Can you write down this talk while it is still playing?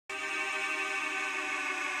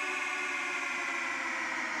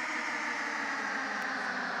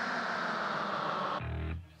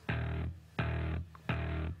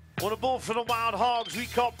On a bull for the Wild Hogs, we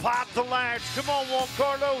call Pop the Latch. Come on, Juan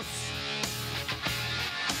Carlos.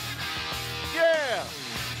 Yeah.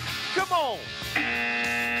 Come on.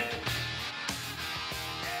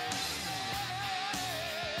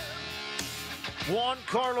 Juan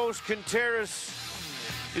Carlos Contreras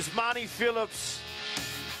is Monty Phillips.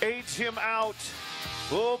 Aids him out.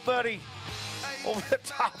 Oh, buddy. Over the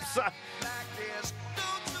top side.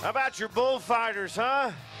 How about your bullfighters,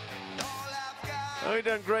 huh? Oh, he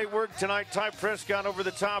done great work tonight. Ty Prescott over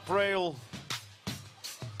the top rail.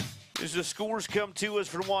 As the scores come to us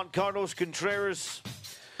for Juan Carlos Contreras.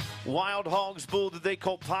 Wild Hogs bull that they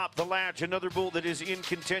call Pop the Latch. Another bull that is in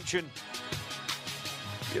contention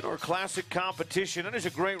in our classic competition. That is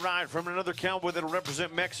a great ride from another cowboy that will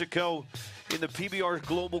represent Mexico in the PBR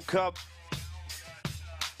Global Cup.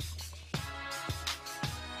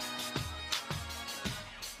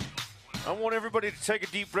 I want everybody to take a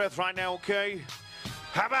deep breath right now, okay?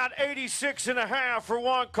 How about 86.5 for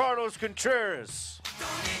Juan Carlos Contreras?